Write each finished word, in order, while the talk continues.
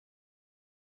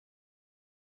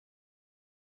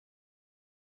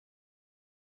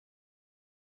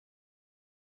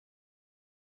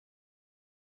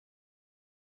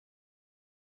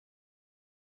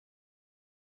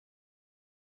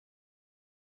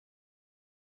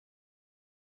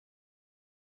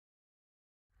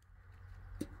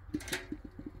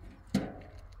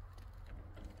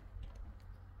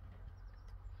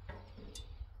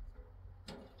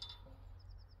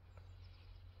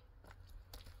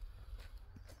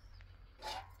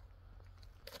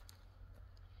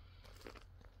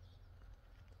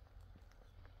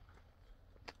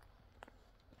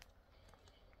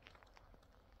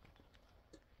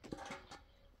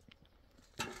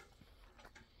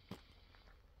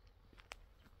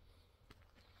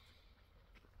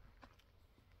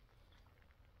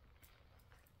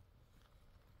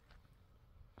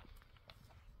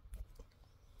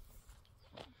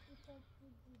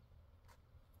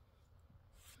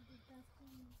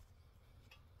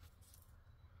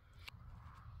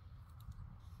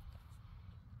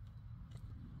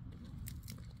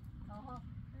Taha.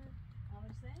 عامل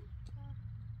ازاي؟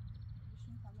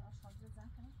 بشوف تعمل اشخاص زي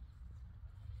كده.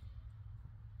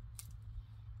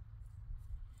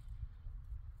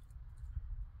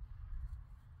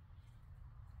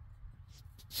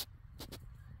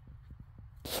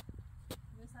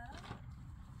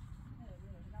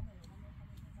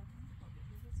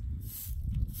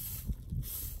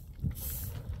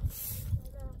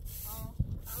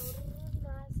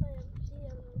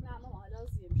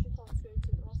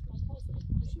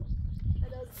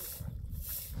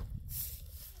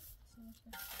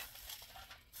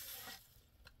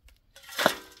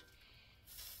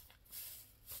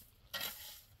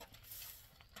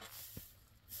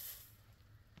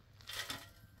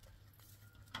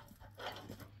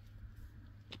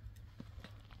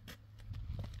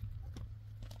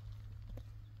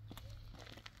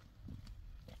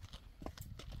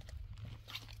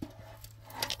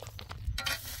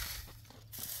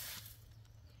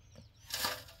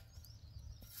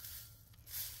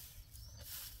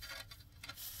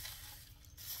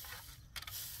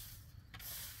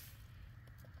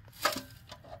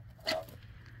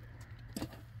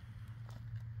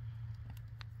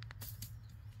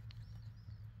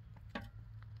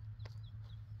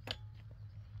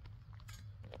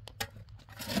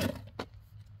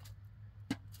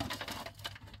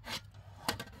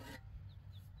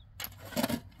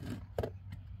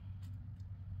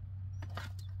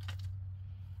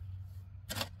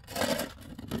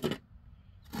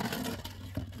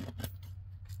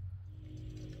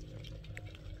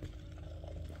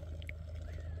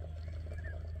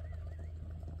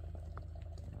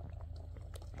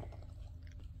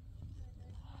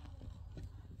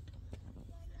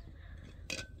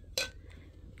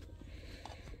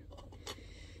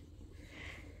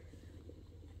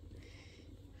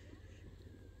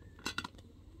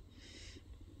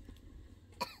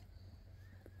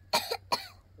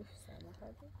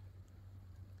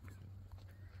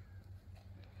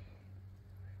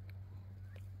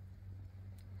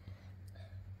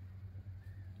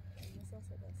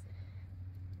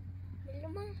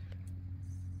 Mama.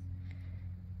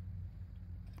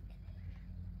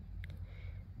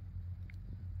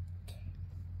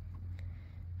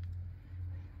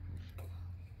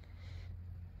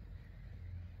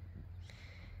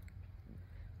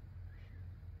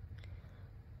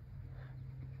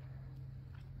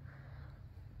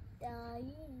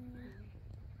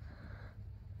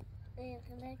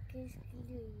 Eigenlijk is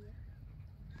gloeien.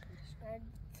 Maar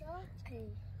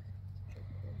zakken.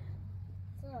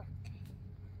 Zakken.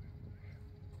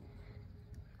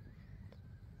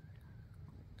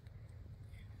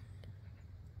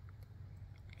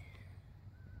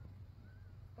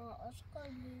 Als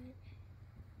kan nu.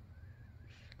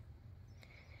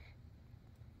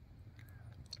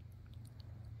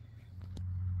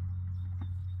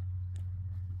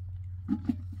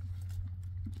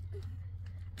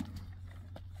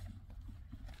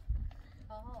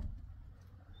 آها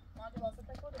ما لباسه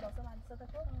تکو لباسه مدرسه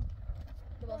تکو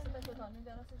لباسه تکو تانی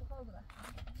درسته تکو بره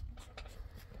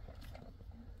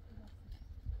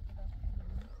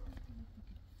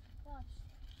باش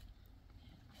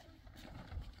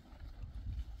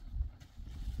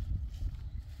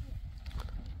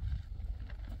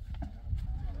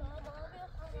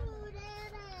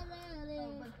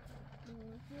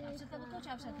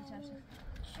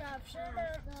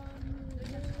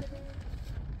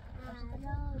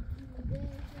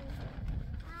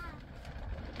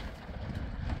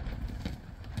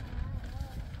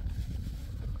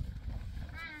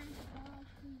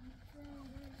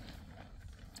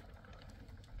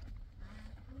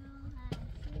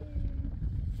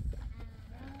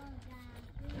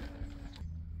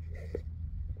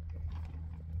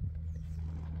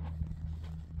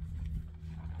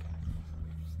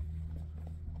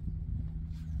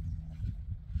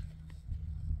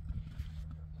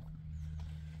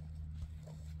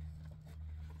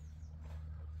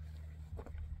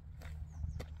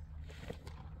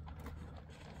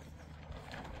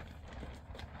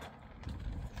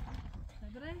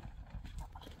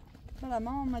لا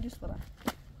ماما ما دوست دارم.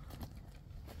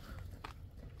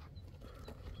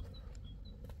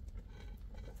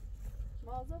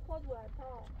 مازه خود بود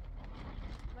تا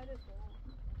ما دوست دارم.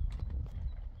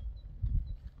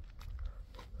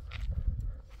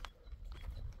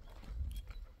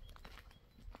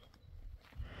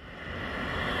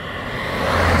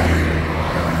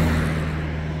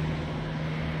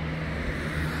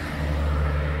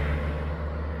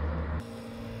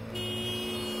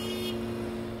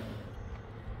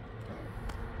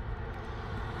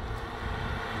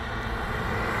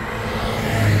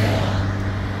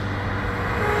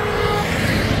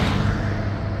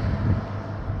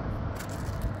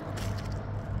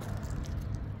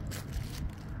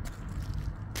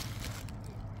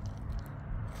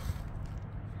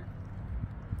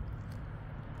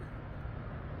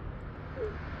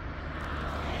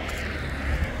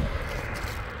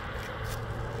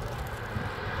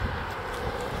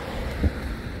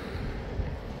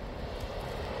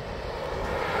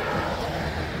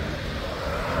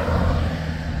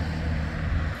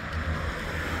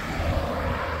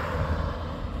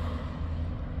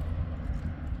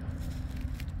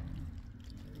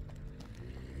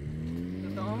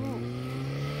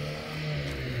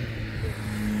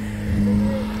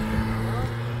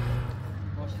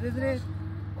 Dedre.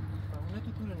 Mamuna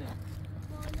tu kurune.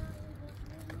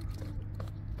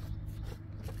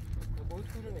 बहुत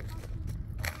kurune.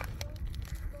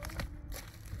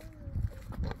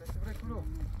 Beste bırak kuru.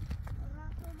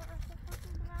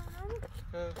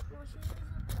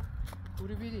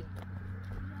 Kuru biri.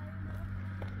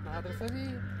 Madrasa bi.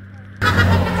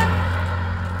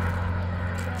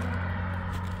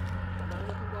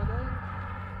 Mamuna tu balay.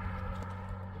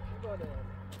 Ki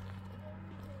balay.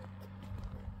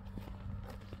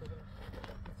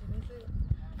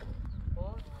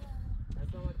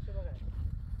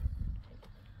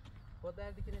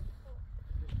 درد کنید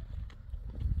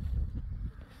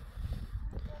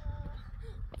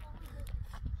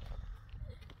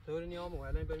طوری نی آمو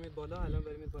الان برمید بالا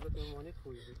تو مانید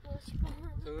خوبی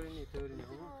طوری نی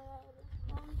آمو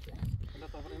الان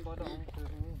تا بریم بالا آمو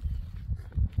طوری نی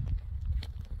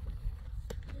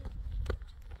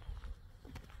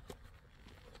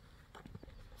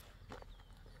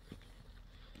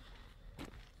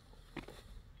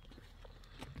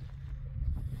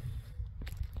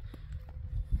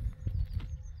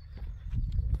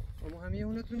همه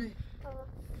اونتونه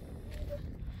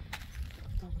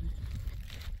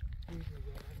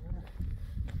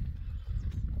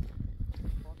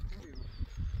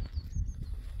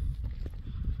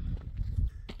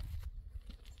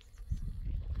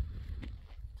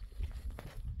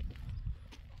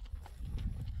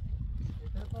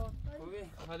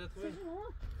حالت خوبه؟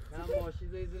 نه ماشی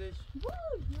زیرش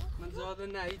من زاده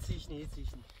نه هیچیش نی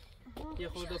یه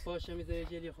خورده پاش میذاره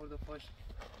جل یه خورده پاش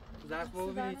زخم رو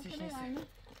ببینید هیچیش نیست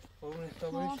بابونه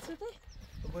تا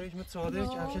بریش متصادر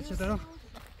کفشت چه دارم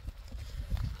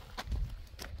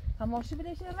هم ماشی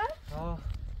بدهش نرم؟ ها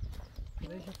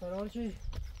بدهش فرار چی؟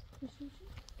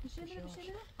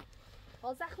 بشه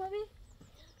ها زخم بی؟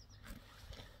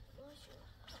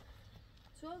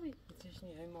 چو بی؟ هیچیش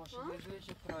نی همین ماشی زیرش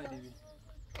فرایده بی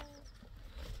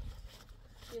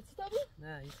یه چی تا بی؟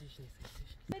 نه هیچیش نیست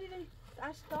بری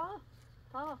اشتا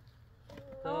تا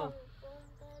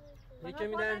یکی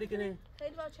می درد کنه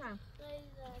خیلی باچم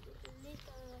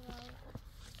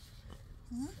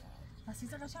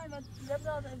عزیزه قشنگ و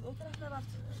لبزاد اون طرف نرفت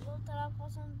اون طرف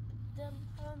خواستم دم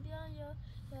بیان یا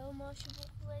ماشی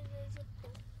بخواه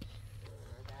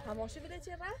هم ماشی بده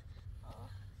چه ره؟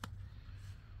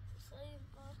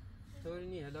 طوری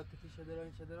نی هلا کتی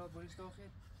شده را بریش داخل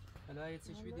هلا یه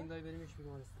چیش بیدیم دایی بریمش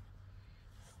بیمارستان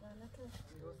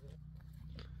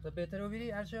تو بهتره رو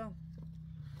بیری ارشا؟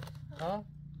 ها؟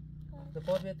 تو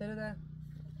پاد بهتره ده؟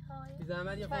 بی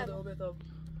زحمت یه خورده او بهتا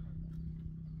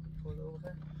خورده او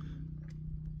بخیر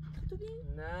تو بی؟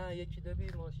 نه یکی دو بی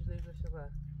ماشی زیر داشته بر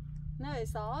نه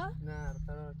ایسا؟ نه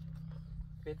قرار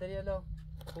بهتری هلا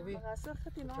خوبی؟ مقصر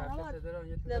خطی نه کفش آمد صدران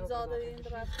یه لبزاده این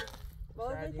درفتی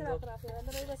باید بهتر اطرافی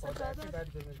ولی روی بسر زاده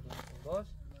باش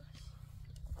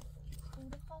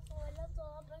اون خواستم ولی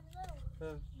زاده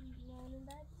بگذارم مانه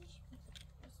بعدش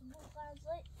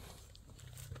بخواه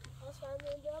خواست من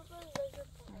اینجا بگذارم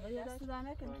دست در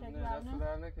نکن خیلی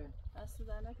دست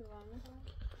در نکن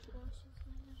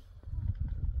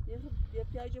یه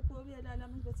پیاج پو بیاد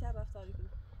الان به چه رفتاری کنی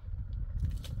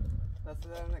دست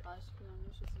در نکن خواهش کنم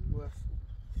نوشتیم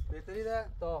بهتری ده؟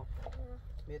 تا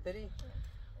بهتری؟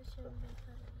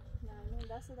 نه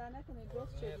دست در نکنه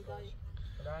گفت چه بودایی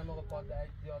هر موقع پاد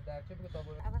زیاد درکه بگو تا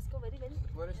برو عوض کن بری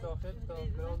برش داخل تا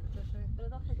گراز بکشه برو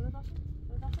داخل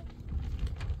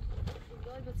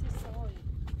دای به چیز سوایی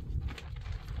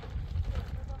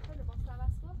خیلی باز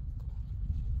عوض کن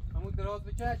همون دراز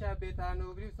بکشه که بهتر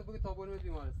نوبری بسه بگه تا بریم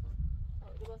بیمارستان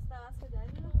لباس عوض که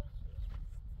داری رو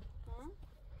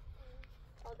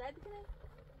عادت کنه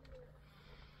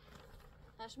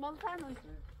هشمال فرمایی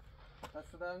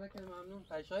دست در نکنه ممنون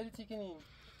پیشایی چی کنیم؟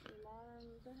 من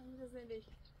به همین زندگی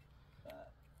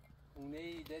خونه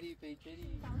ای داری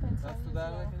پیکری دست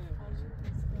در نکنه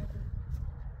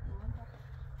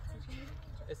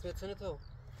اسمت چنه تو؟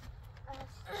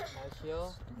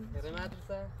 اشیا میره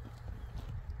مدرسه؟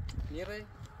 میره؟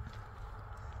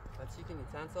 و چی کنی؟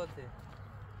 چند سال ته؟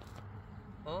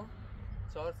 ها؟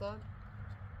 4 سال؟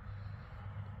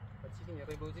 و چی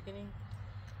کنی؟ بازی کنی؟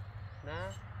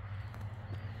 نه؟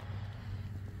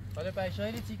 حالا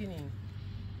پیشایی چی کنی؟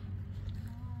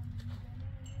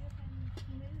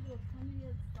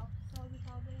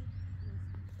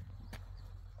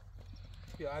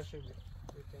 بیا عرشه بیا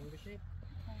بکنی بشی؟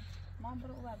 من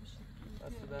برو او بشی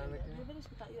دست در نکنی؟ ببینش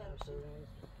که تا ای بشی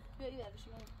بیا ای بشی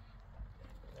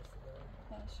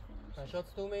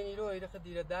پشات تو منی رو ایده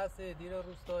دیر دسته دیر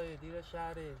روستای دیر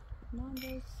شهره من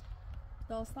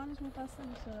داستانش مفصل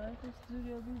میشه که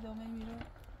زوری و بی دامه میره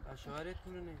اشعارت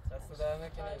کنه دست در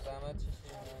نکنه زحمت چشی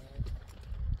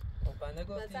خب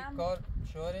گفتی کار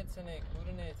شعارت سنه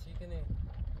کورنه چی کنه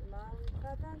من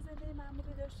قبلا زنده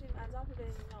معمولی داشتیم انجام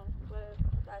بدهیم اینا و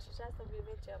برشش هست و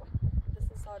بیوید چرا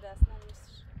دست ساده اصلا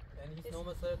نیستش یعنی هیچ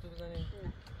نوم سر تو بزنیم؟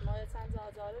 نه ما یه چند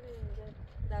ازاره بیم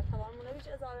در توانمونه بیچ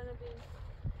ازاره نبیم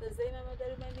زیم ما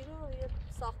داریم میرو یه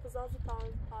ساخت زازی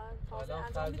تازه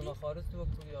انجام بدیم الان خارج تو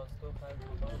بکوری هست تو خارج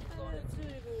بزانه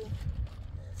چوری بود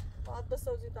باید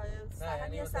بسازی تا یه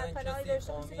سرهمی یه سرپناهی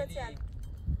داشته باشی بچن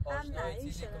آشنای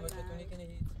چیزی که مثل تو نیکنه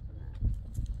هیچ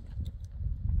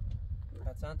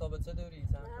چند تا بچه دوری؟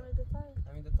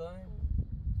 همین دوتای؟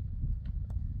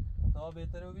 تا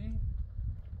بهتره ببینی؟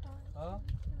 ها؟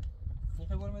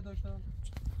 نیخه برمه داشتم؟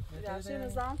 رفشی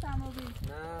نظام تمام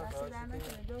بی نه دستی در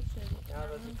نکنه دوست شدی نه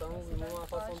راستی تمام بی ما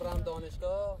خواستم برم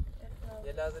دانشگاه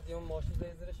یه لحظه دیگه ماشین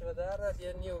زیرش رو در رفت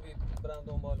یه نیو بی برم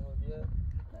دنبال ها دیگه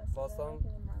خواستم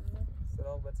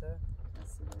سراغ بچه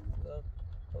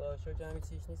خدا شو که همین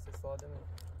چیش نیست سالمه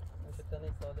میشه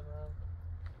تنه سالمه هم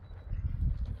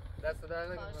دست در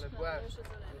نکنه بوش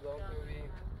نظام تو بی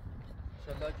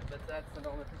انشالله که بچه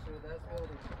سلامتیش رو دست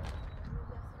بیاریم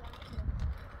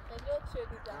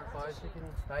خواهش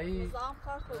کنیم تایی نظام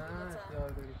کار کنیم اختیار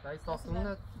داری تایی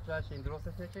ساختمونت جاشین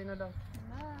درستش نشه این الان؟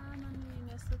 نه من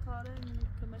این استکاره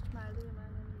کمک مردی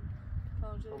من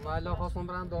من الان خواستم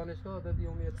برم دانشگاه دادی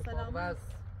اون اتفاق بس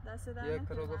یک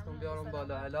رو گفتم بیارم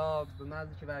بالا الا به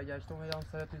مزی که برگشتم میدم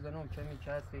سر توی زنم کمی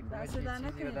کسبی کمک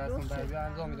چیزی رو دستم بر بیا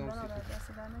انجام میدم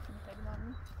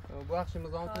بخشی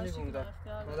مزاحمتون نمی‌بودم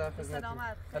خدا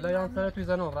خدمت الا یام سر توی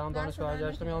زنم رم دانشگاه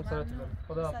برگشتم یام سر توی زنم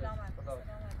خدا حافظ خدا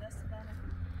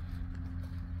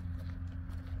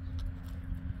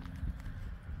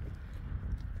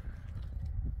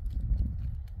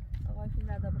آقای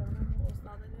فیلم ندابرانم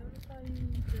استاده نیوری تا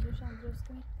این جلوش هم درست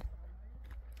کنی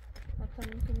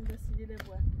حتی میکنیم بسیلی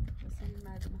لبوه بسیلی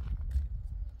مردمه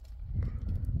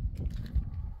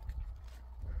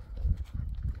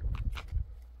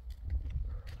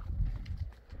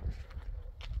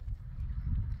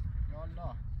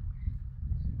یالله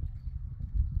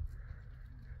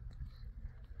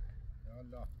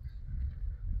یالله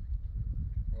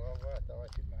واقعا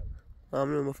توکل مردم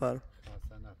ممنون بفرم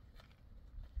حسنا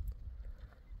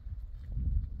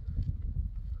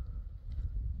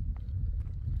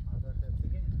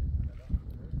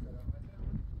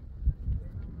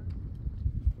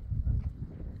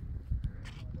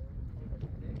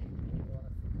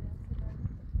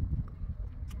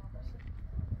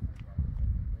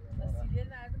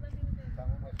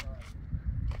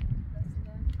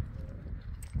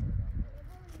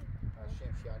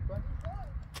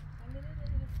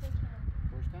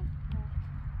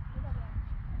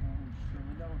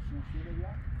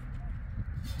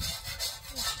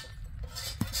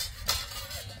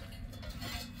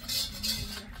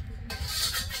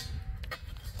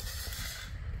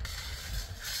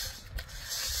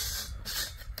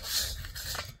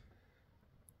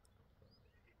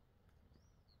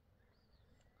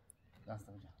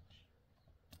دستم جان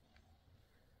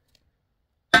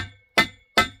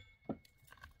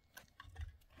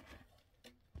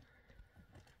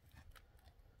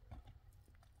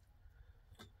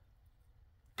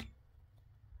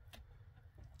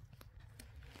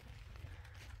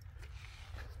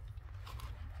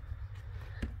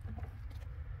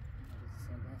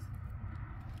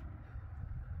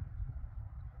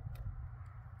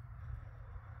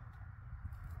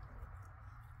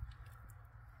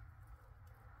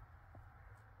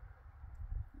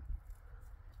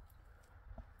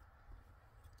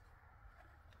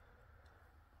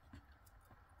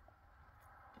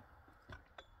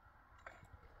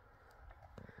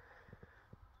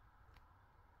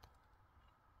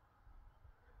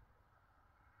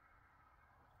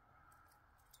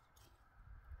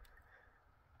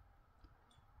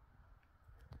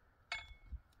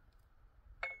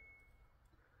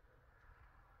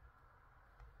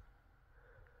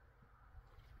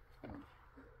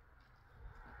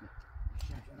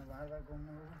هذا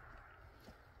قلنا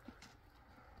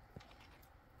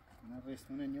أنا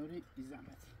رئيسنا نيوري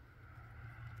بزعمتي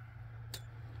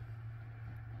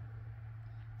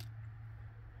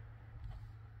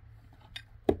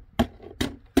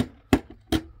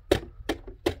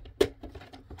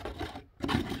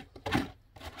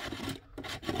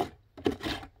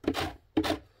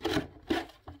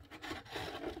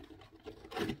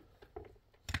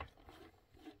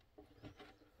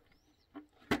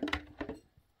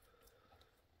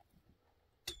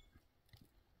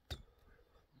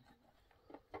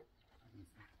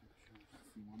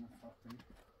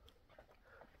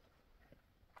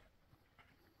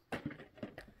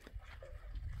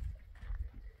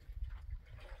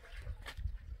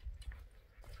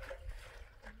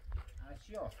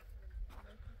اشیا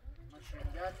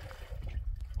ماشینگرد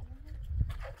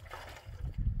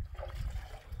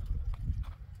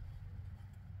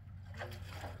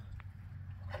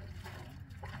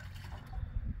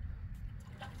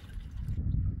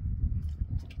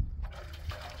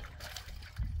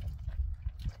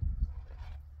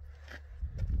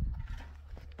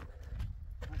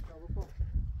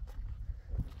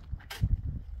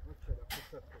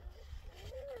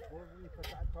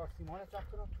سیمان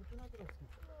سخت را تو ندرست کن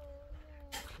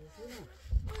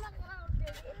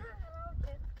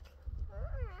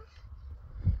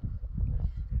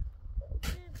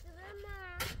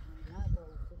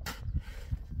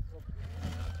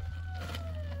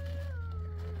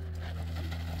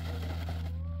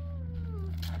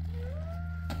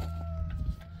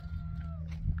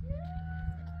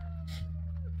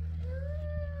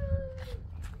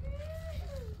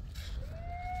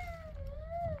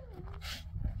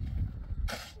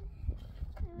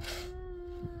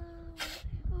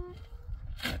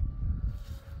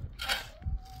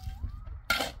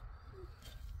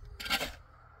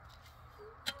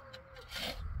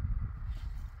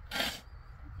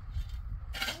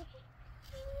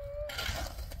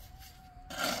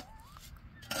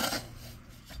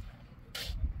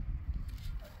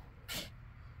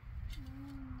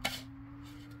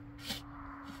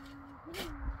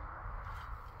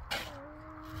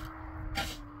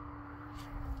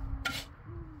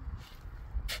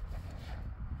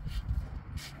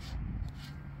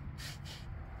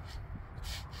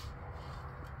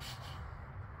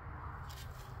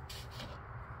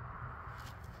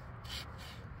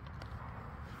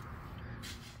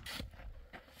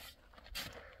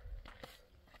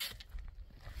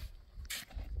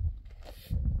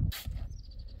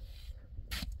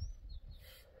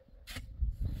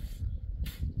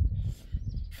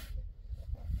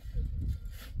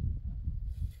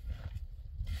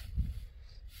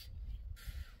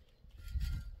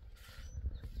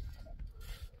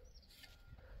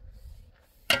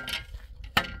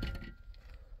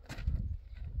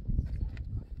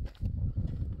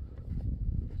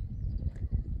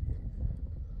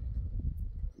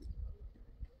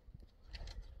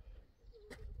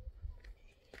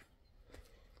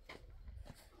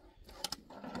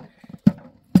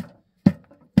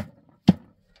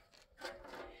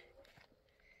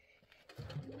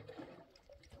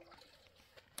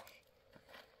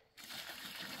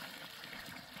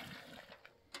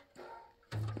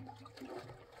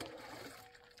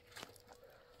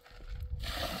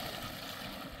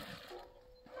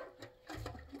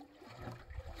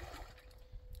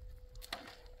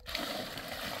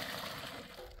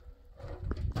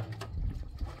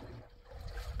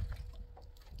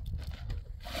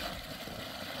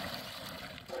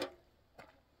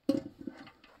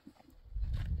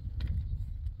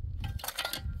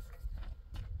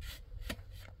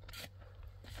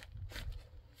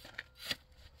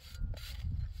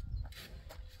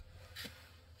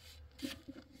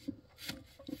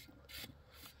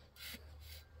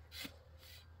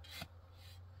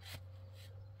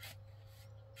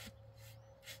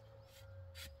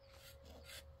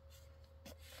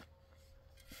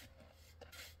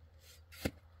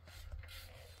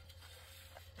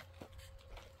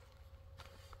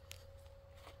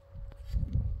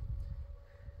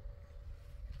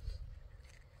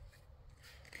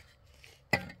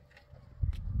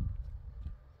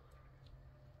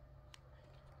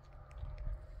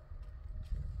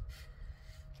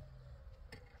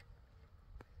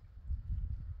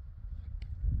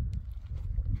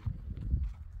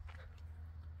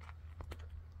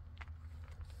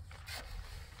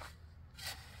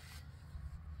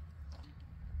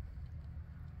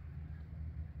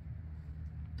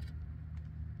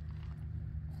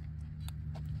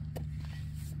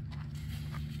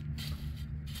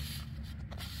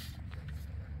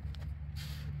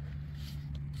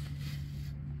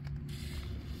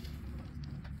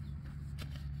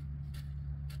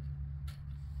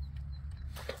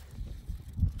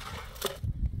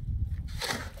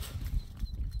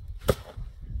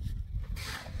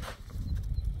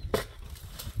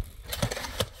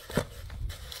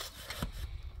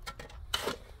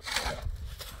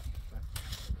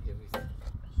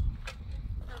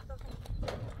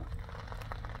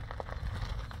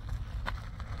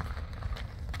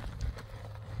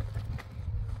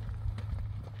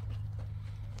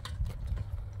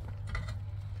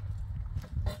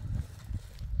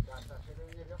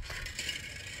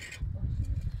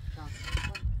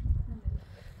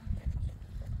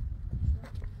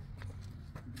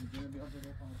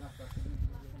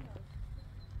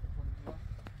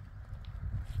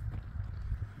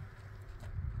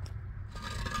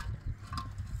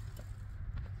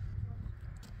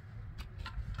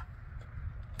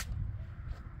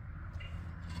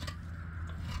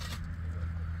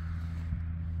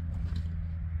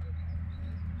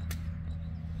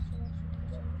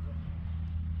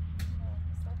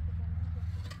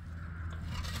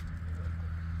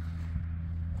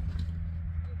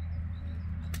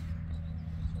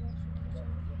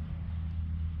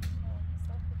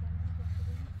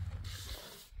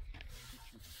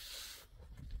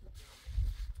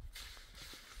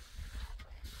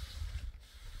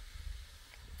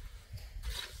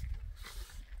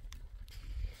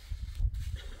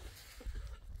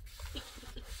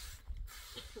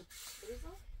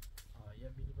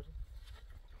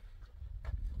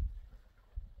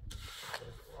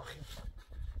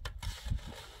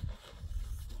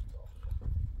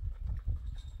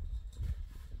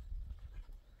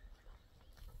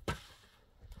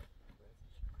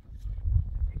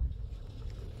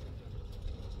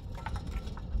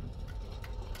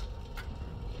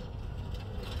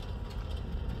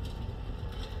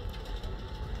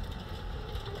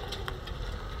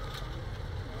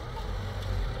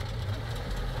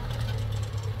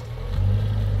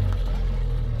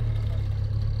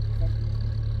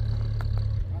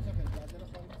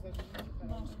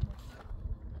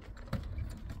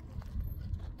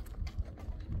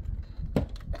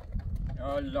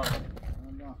الله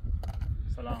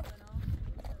سلام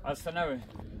السنوي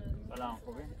سلام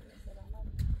خوبی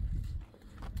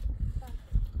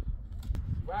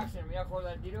واکسن یا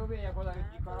خودت دیرو به یا خودت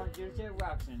دیکاران جیرچه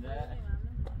واکسن ده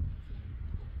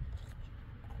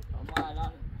اما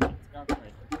الان چیکار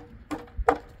کنید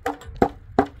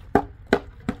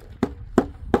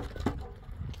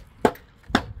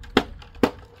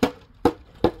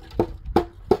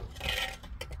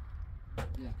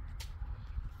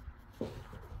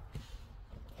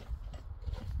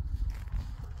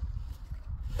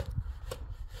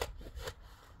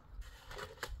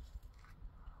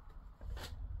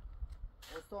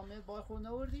متر بای خود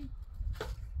نوردی؟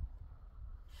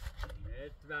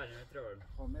 متر آوردم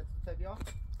خب متر تبیا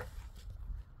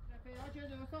تبیا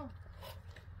چه دوستا؟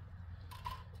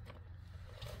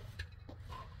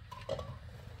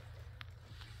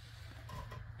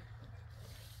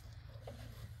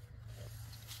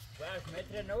 باش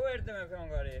متر نوردم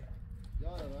کنگاری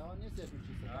یاده آن نیستش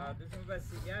میچیزه دوستم بس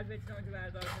سیگار بچنم که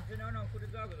برداشتم چه نه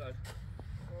کود دا گذاشت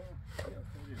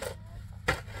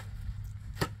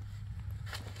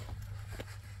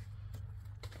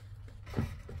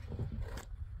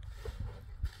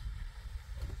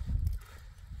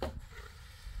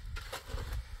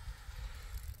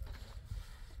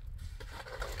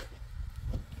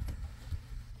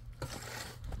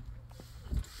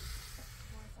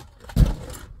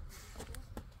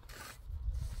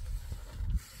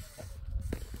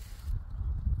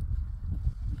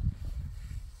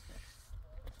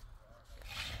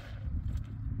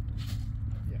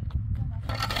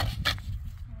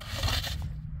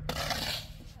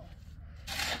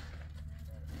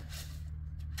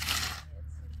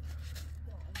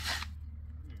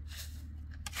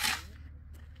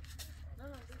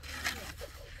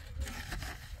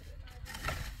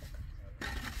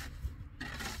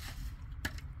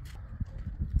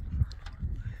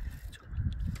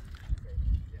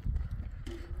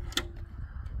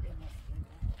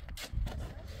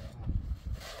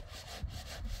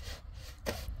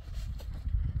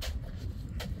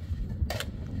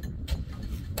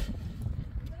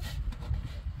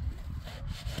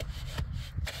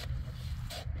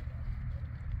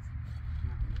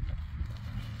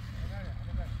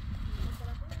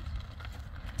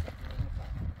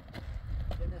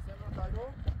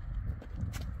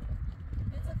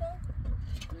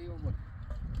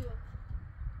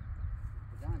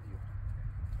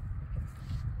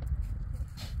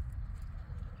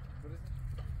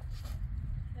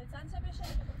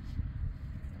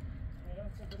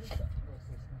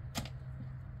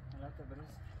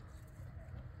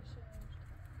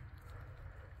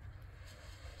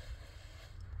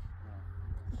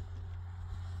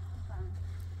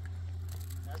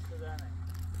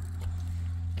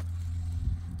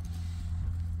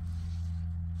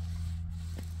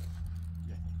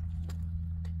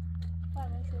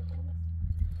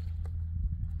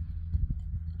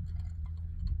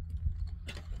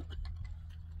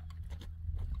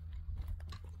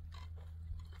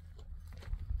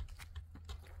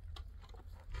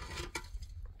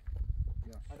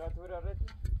Allora tu ora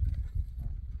reti?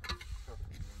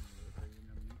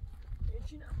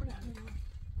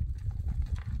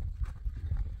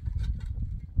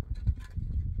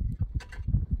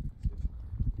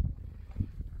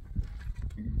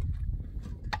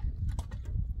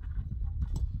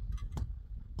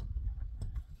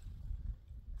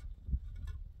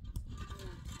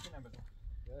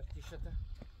 شده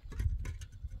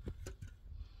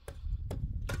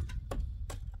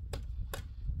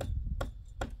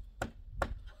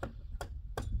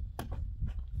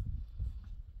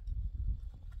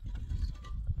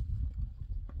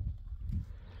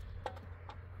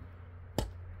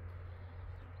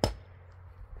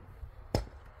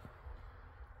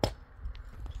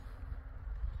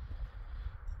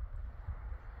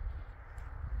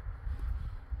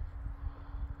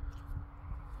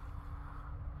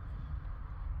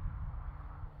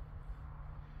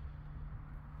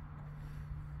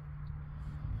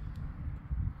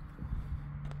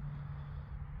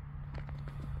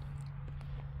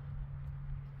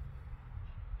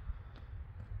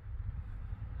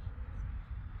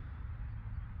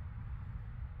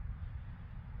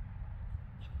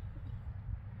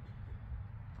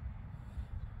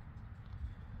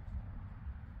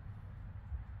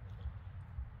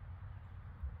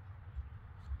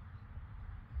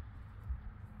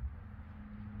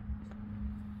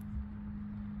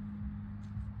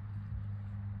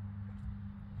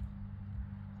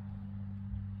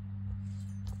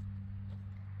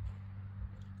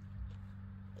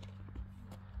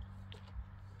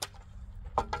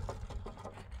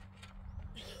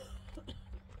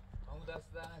همون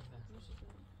دست در نکنه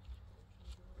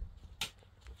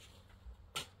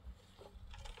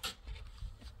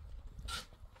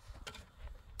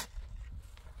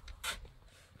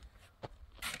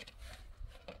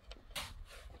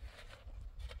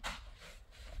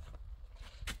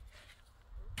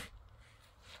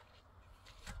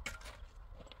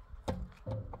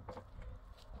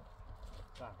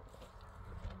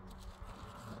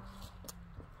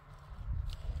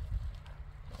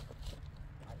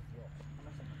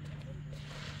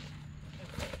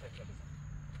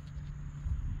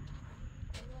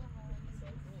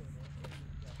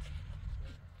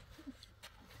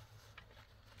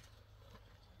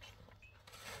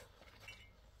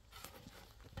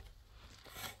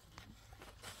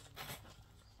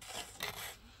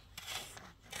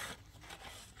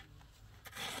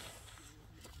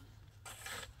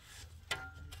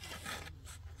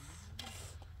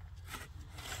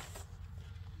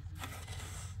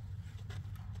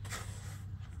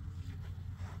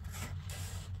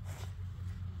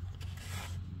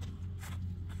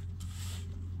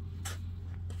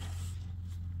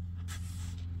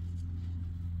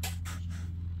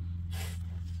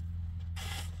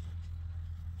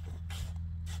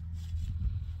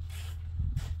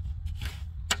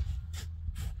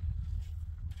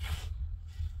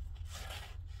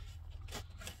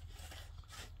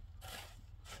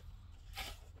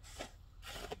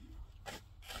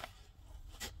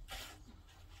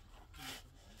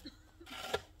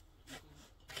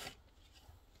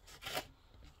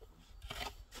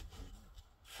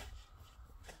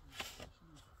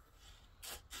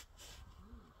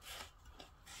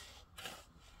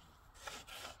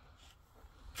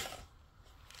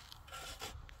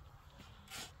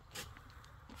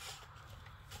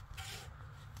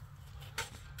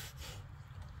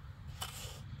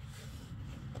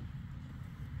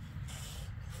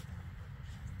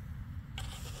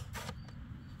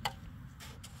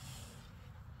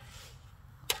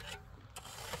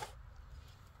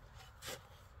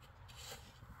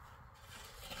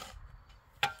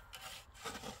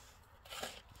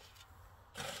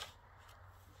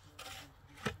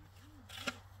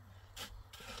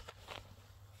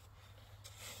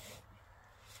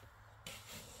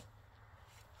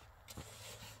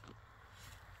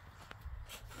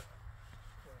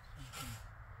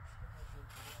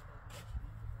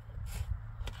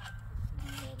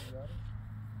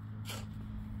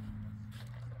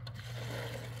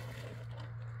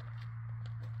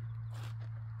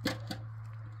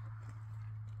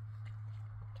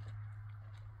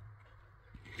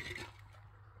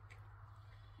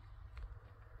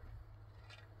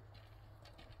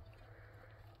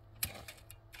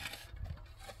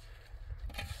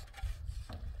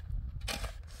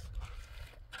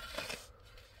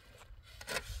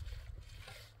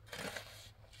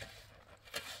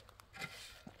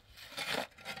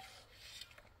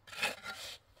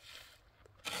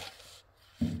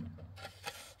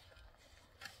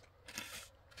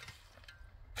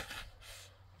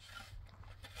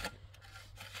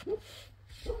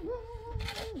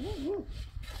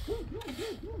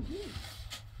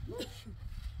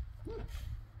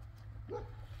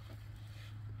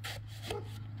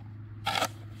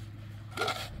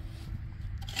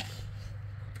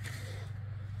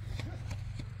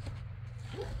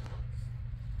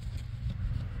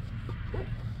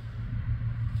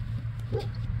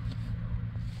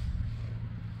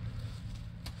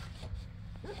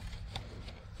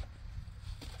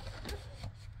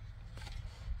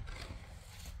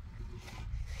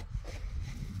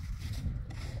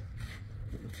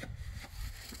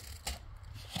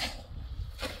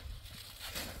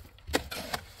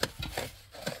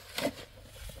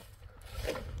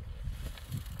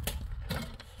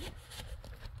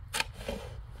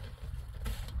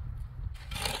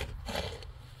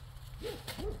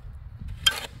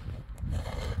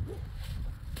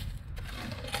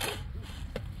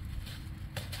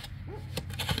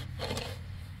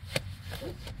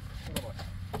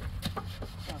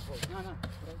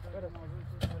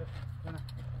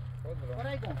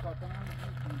برای گم کارتون هم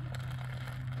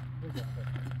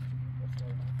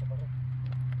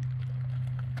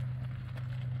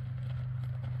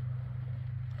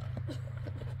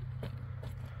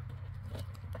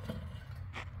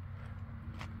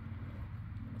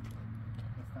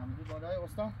استانبول بالای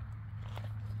استان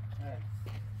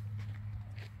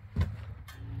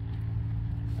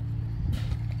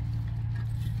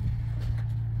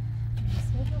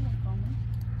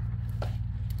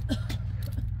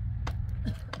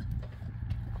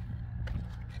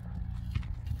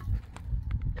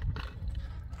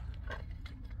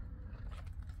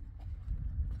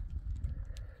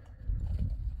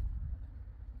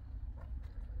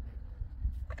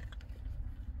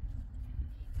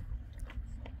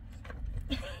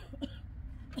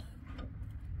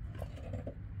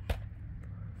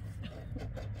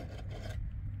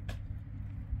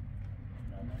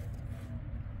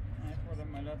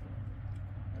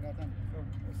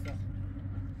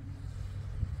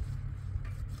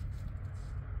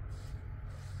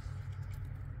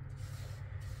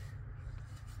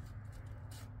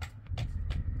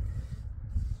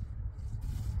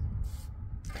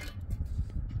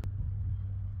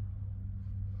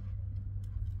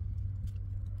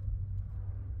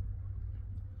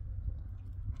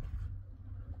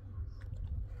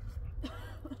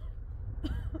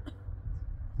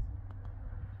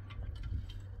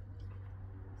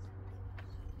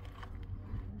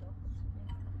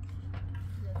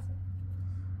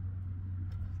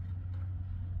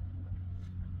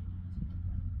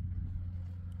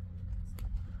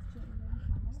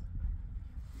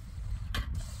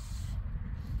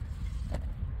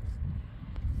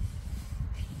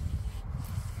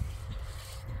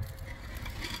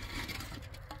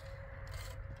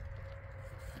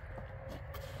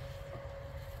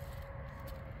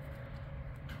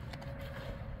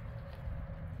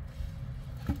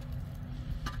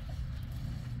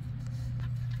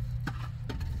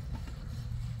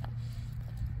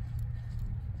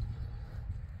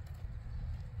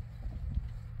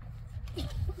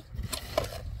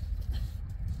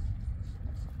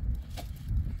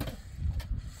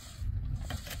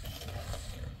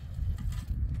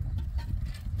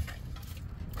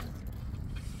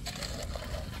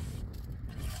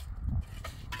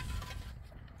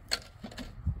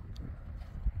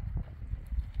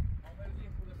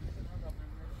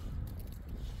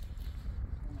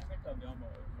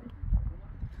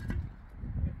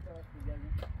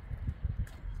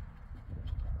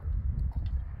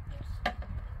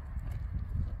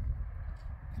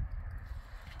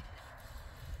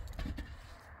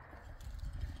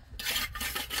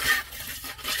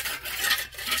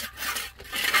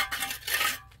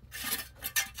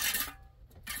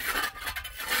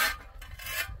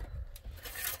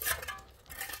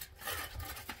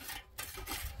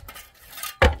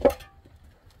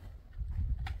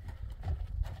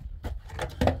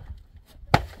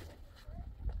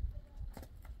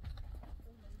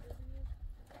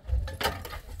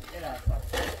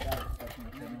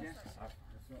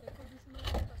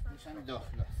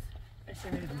داخل است.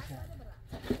 این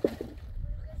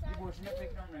بوشونه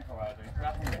فکر نمی‌کنم داریم.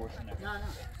 رفتم بوشونه. نه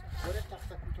ولی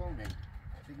تخت کوتاه نه.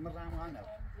 فکر می‌کنم آن نه.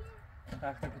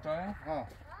 تخت کوتاه؟ ها.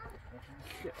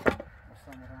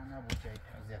 اصلا مرا نبود جای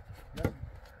اذیت.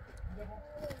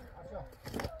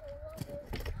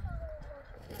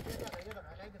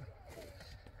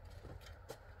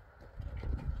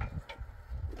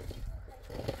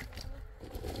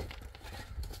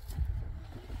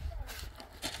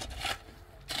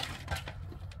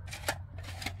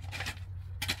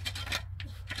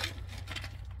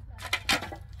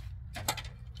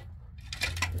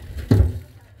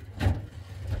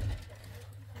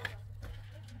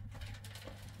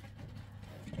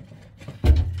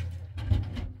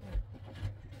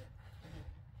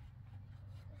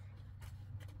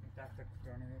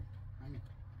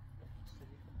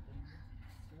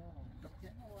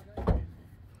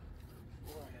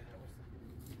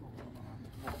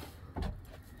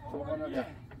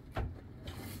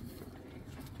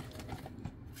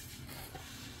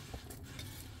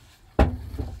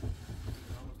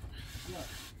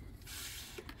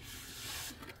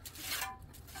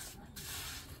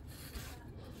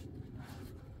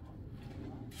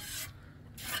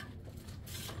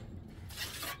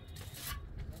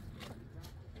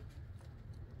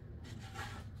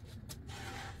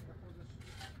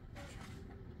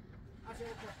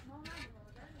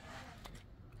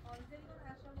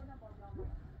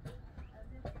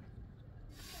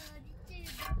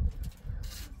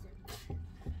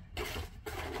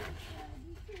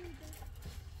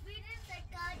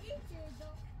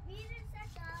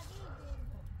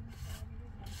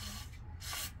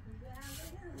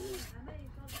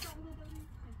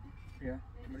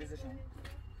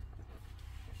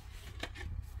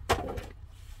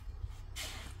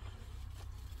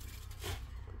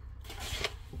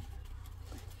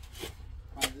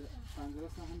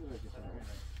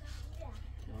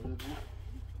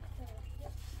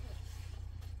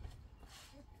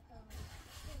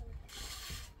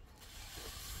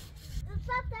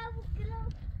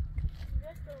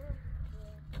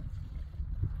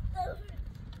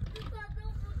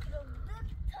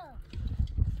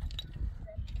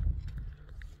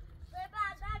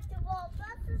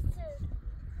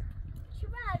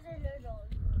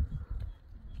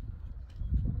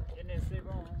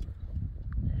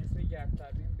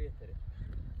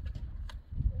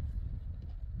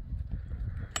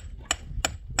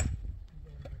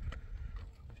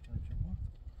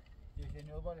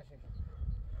 بالشه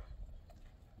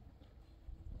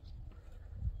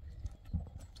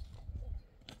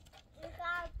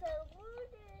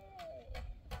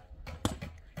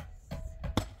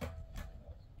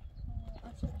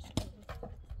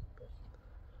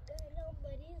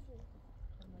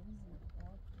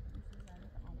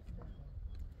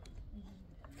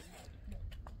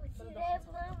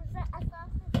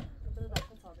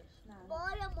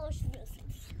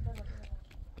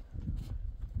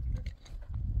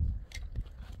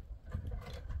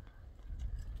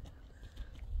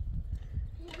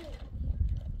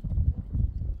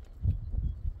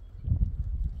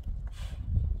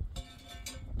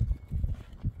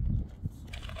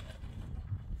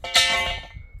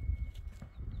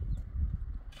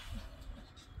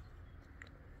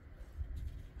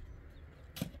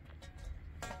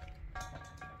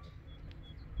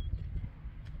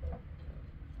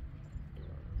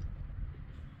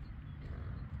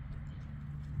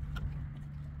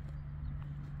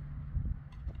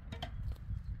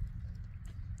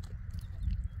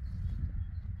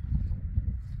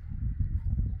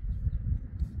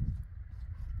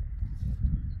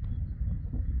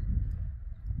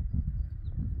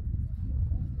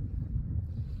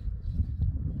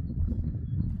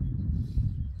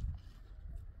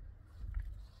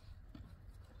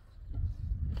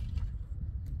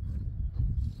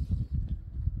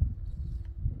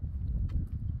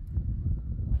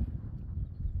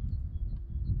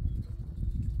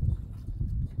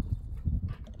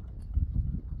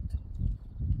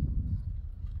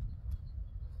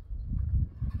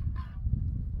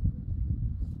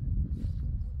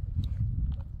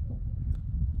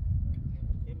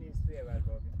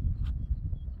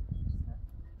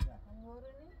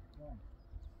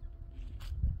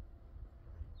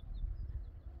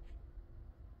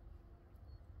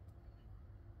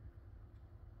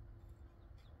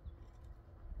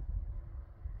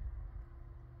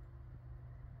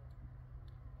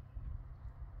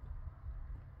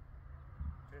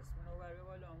اسمونو بر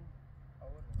بالا اون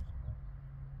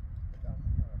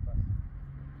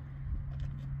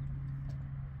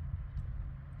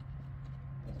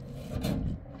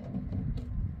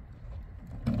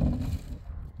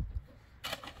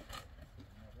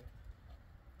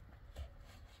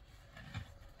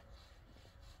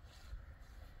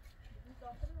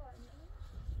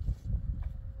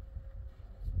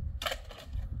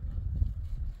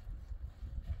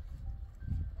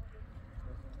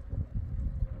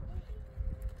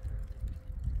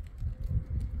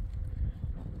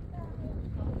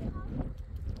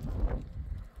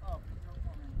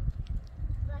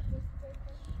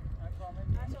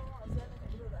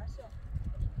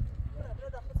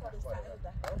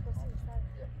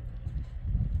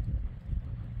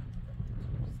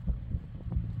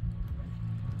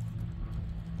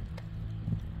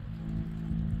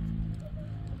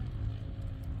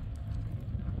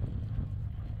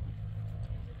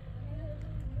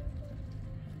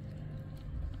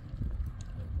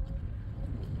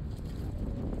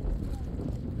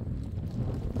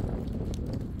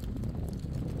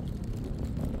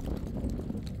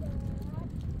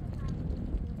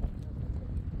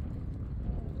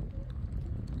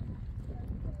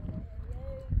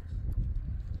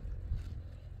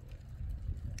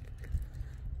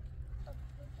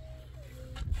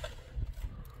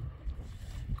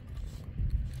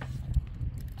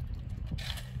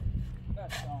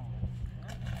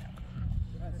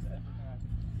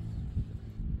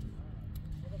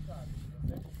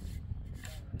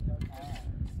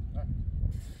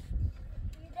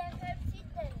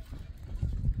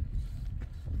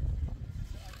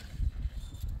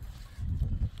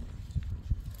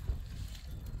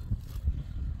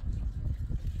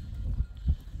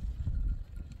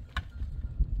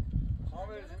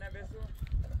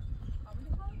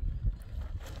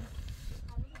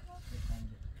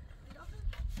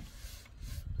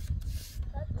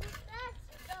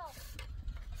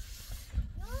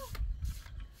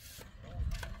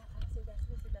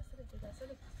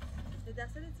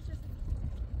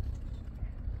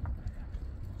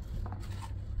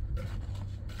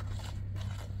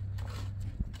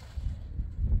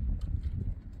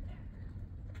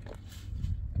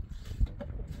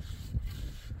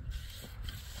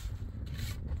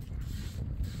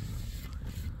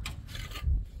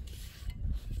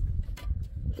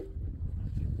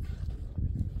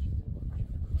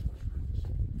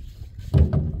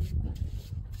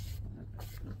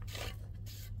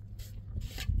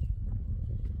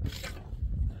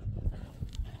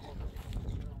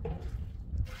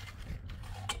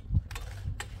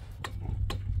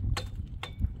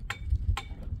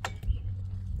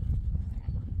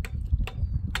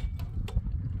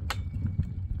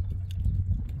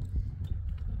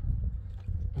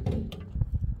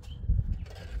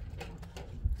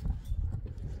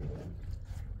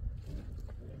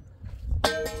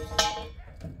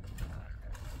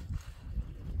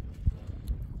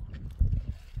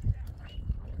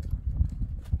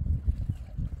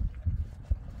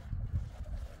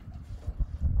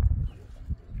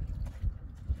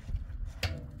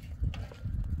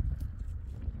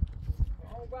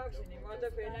da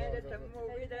fena da tamu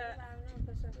da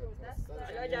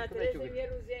حالا جاتره سیم یه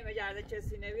روزی مجرد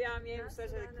کسی نوی هم یه روزش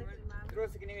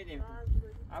درست که نمیدیم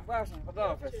عباشم خدا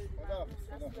حافظ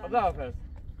خدا حافظ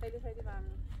خیلی خیلی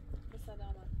ممنون به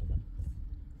سلامت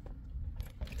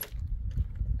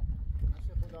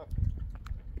خدا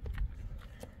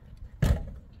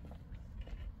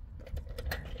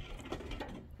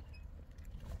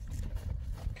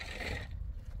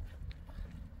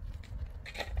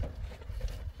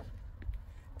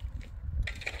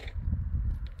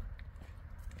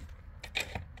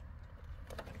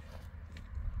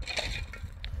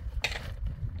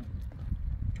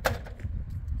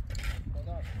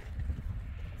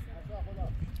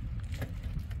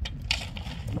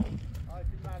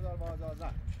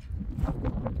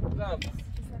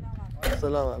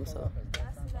سلام سلام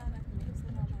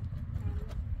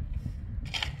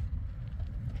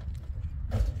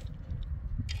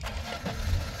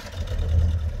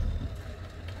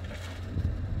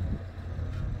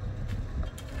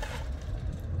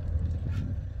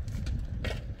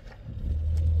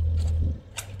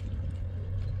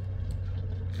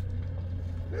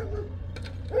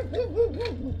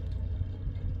Woo!